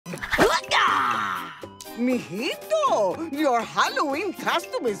Mijito, your Halloween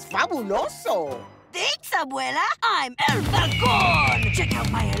costume is fabuloso. Thanks, Abuela. I'm El Falcon. Check out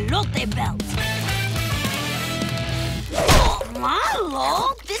my elote belt. Oh,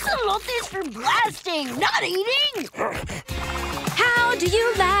 Malo, this elote is for blasting, not eating. How do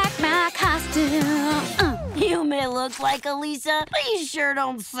you like my costume? You may look like Elisa, but you sure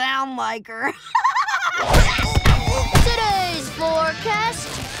don't sound like her. Today's forecast,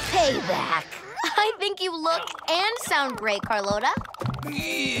 payback. I think you look and sound great, Carlota.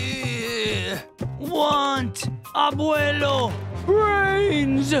 Yeah. Want, Abuelo,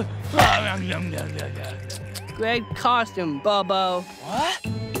 brains. Great costume, Bobo. What?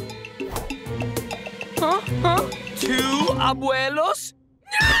 Huh? Two abuelos?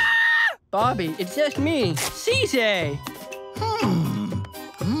 Bobby, it's just me, Cisse.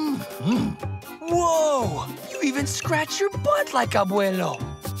 Whoa! You even scratch your butt like abuelo.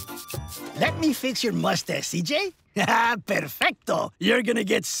 Let me fix your mustache, CJ. Perfecto. You're gonna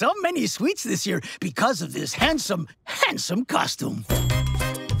get so many sweets this year because of this handsome costume.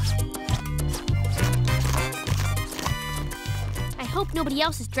 I hope nobody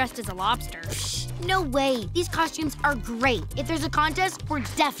else is dressed as a lobster. No way. These costumes are great. If there's a contest, we're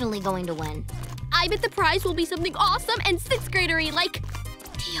definitely going to win. I bet the prize will be something awesome and 6th gradery, like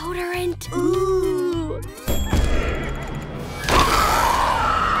deodorant. Ooh.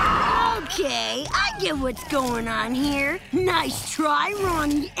 Okay, I get what's going on here. Nice try,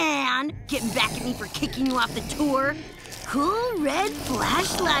 Ronnie Ann. Getting back at me for kicking you off the tour. Cool red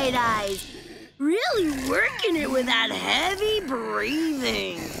flashlight eyes. Really working it with that heavy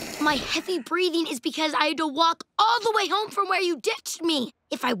breathing. My heavy breathing is because I had to walk all the way home from where you ditched me.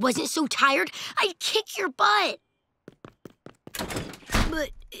 If I wasn't so tired, I'd kick your butt.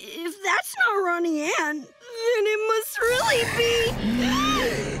 But if that's not Ronnie Ann, then it must really be...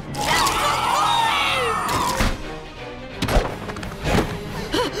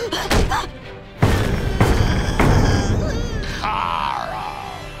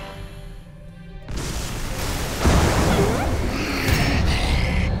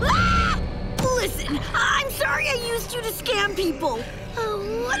 Listen, I'm sorry I used you to scam people.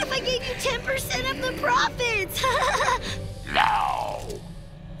 Oh, what if I gave you 10% of the profits? No.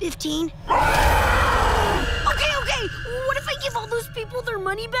 15? Okay. What if I give all those people their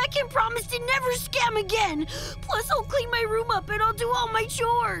money back and promise to never scam again? Plus, I'll clean my room up and I'll do all my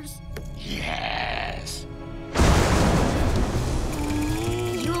chores. Yes.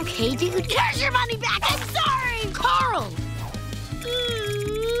 You okay, dude? Here's your money back. I'm sorry. Carl!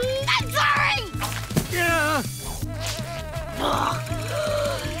 I'm sorry. Yeah.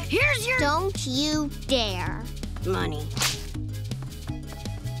 Here's your... Don't you dare. money.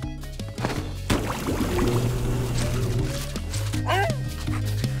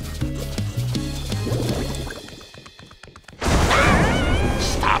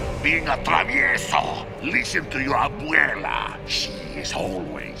 Stop being a travieso. Listen to your abuela. She is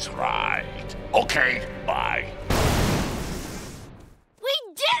always right. Okay, bye. We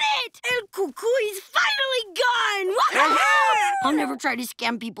did it! El Cucuy's finally gone! Woohoo! I'll never try to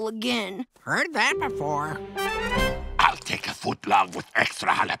scam people again. Heard that before. I'll take a footlong with extra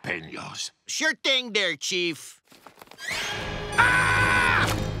jalapenos. Sure thing there, Chief.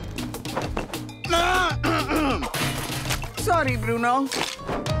 Sorry, Bruno.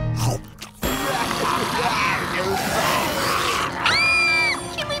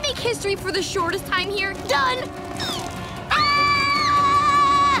 Can we make history for the shortest time here? Done!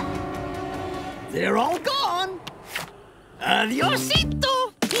 They're all gone.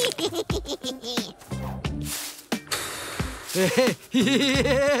 Adiosito.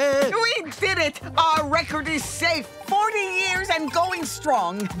 We did it! Our record is safe. 40 years and going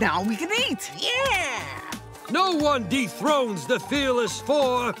strong. Now we can eat. Yeah! No one dethrones the fearless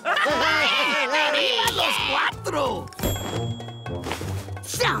four.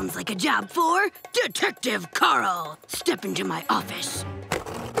 Sounds like a job for Detective Carl. Step into my office.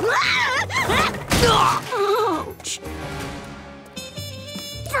 Ouch!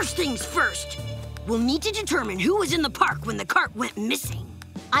 First things first. We'll need to determine who was in the park when the cart went missing.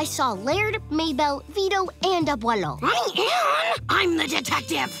 I saw Laird, Maybell, Vito, and Abuelo. I'm the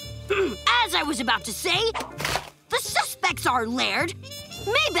detective. As I was about to say, the suspects are Laird,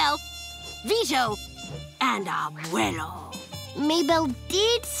 Maybell, Vito, and Abuelo. Maybell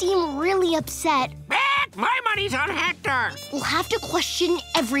did seem really upset. My money's on Hector. We'll have to question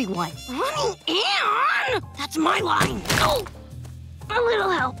everyone. Ronnie Ann! That's my line. Oh, a little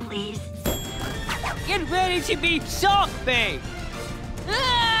help, please. Get ready to be shocked, babe.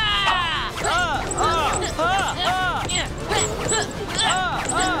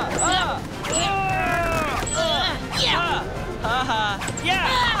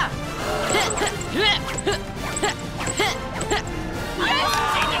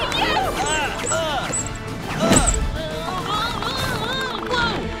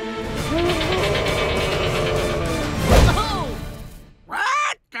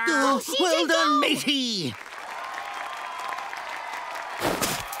 Well done, matey!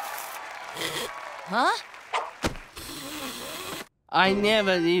 Huh? I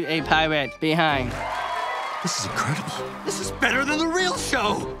never leave a pirate behind. This is incredible. This is better than the real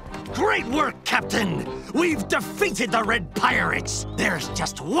show. Great work, Captain. We've defeated the Red Pirates. There's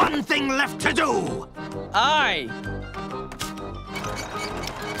just one thing left to do. Aye.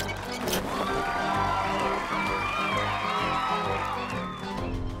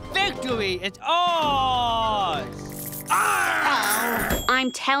 Victory is ours!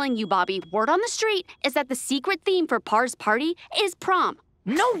 I'm telling you, Bobby, word on the street is that the secret theme for Par's party is prom.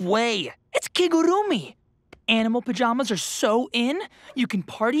 No way! It's kigurumi. Animal pajamas are so in, you can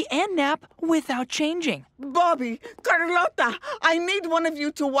party and nap without changing. Bobby, Carlota, I need one of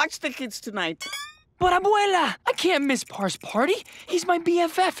you to watch the kids tonight. But abuela, I can't miss Par's party. He's my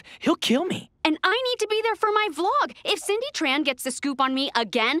BFF. He'll kill me. And I need to be there for my vlog. If Cindy Tran gets the scoop on me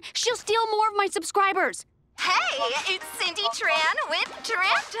again, she'll steal more of my subscribers. Hey, it's Cindy Tran with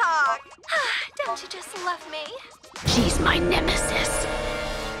Tran Talk. Don't you just love me? She's my nemesis.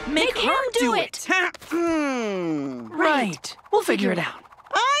 Make her do it. Right. We'll figure it out.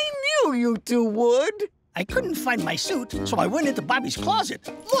 I knew you two would. I couldn't find my suit, so I went into Bobby's closet.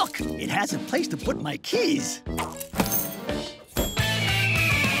 Look, it has a place to put my keys.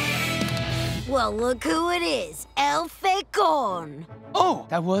 Well, look who it is. El Facon. Oh,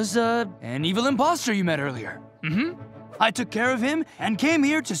 that was, an evil imposter you met earlier. I took care of him and came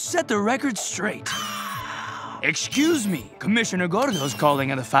here to set the record straight. Excuse me, Commissioner Gordo's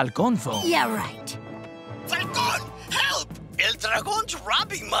calling on the Falcon phone. Yeah, right. Falcon, help! El Dragon's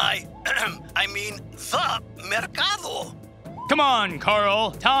robbing my, the mercado. Come on,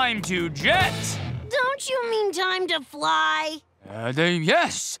 Carl. Time to jet. Don't you mean time to fly?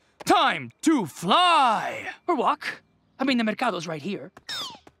 Yes. Time to fly. Or walk. I mean, the mercado's right here.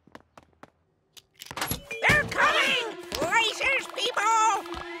 They're coming! Racers, people!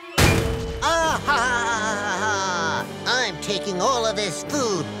 I'm taking all of this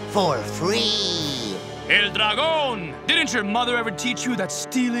food for free. El Dragon! Didn't your mother ever teach you that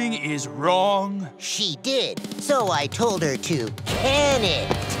stealing is wrong? She did, so I told her to can it.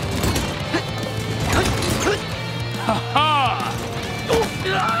 Ha-ha!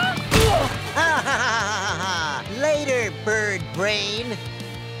 Later, bird brain.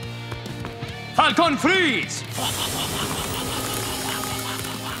 Falcon freeze!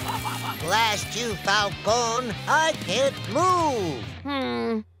 Blast you, Falcon. I can't move.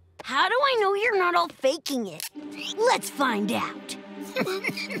 How do I know you're not all faking it? Let's find out.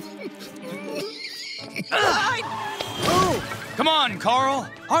 Come on, Carl.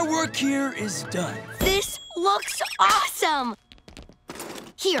 Our work here is done. This looks awesome.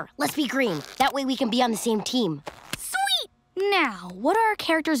 Here, let's be green. That way we can be on the same team. Sweet! Now, what are our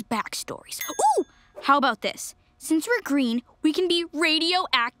characters' backstories? Ooh! How about this? Since we're green, we can be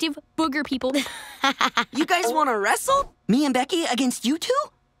radioactive booger people. You guys want to wrestle? Me and Becky against you two?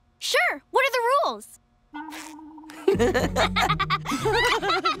 Sure. What are the rules?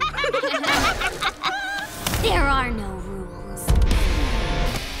 There are no rules.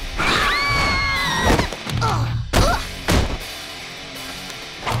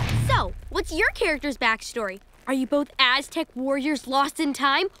 So, what's your character's backstory? Are you both Aztec warriors lost in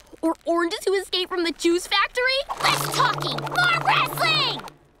time, or oranges who escaped from the juice factory? Less talking, more wrestling!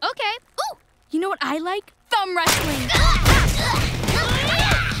 Okay. Ooh, you know what I like? Thumb wrestling.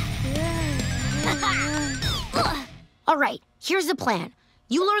 All right, here's the plan.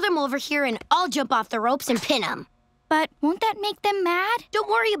 You lure them over here and I'll jump off the ropes and pin them. But won't that make them mad? Don't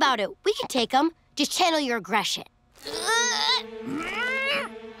worry about it. We can take them. Just channel your aggression.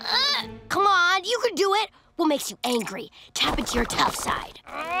 Come on, you can do it. What makes you angry? Tap into your tough side.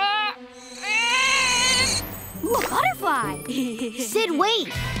 Ooh, a butterfly. Sid,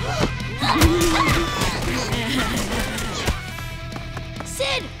 wait.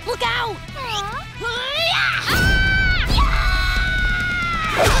 Sid, look out.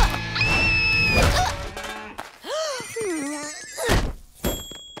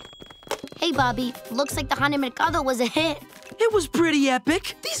 Hey, Bobby. Looks like the Haunted Mercado was a hit. It was pretty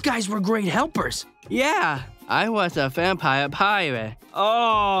epic. These guys were great helpers. Yeah, I was a vampire pirate.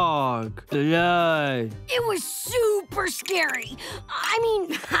 Oh, blood. It was super scary. I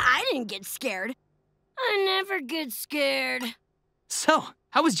mean, I didn't get scared. I never get scared. So,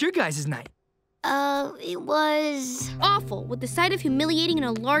 how was your guys' night? It was... awful, with the sight of humiliating and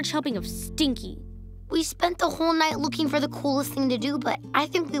a large helping of stinky. We spent the whole night looking for the coolest thing to do, but I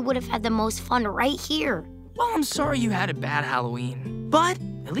think we would have had the most fun right here. Well, I'm sorry you had a bad Halloween. But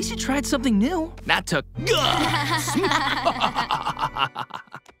at least you tried something new. That took guts.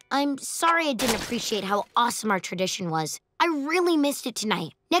 I'm sorry I didn't appreciate how awesome our tradition was. I really missed it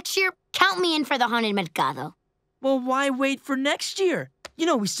tonight. Next year, count me in for the Haunted Mercado. Well, why wait for next year? You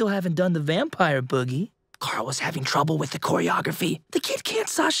know we still haven't done the vampire boogie. Carl was having trouble with the choreography. The kid can't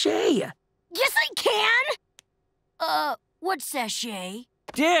sashay. Yes, I can! What's sachet?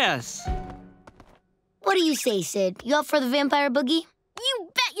 Yes. What do you say, Sid? You up for the vampire boogie?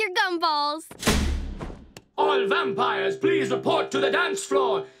 You bet your gumballs. All vampires, please report to the dance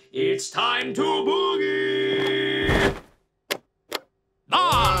floor. It's time to boogie.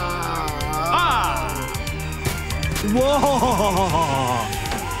 Whoa!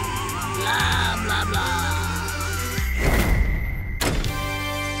 Blah, blah, blah.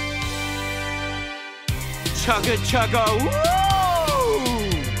 Chugga chugga woo!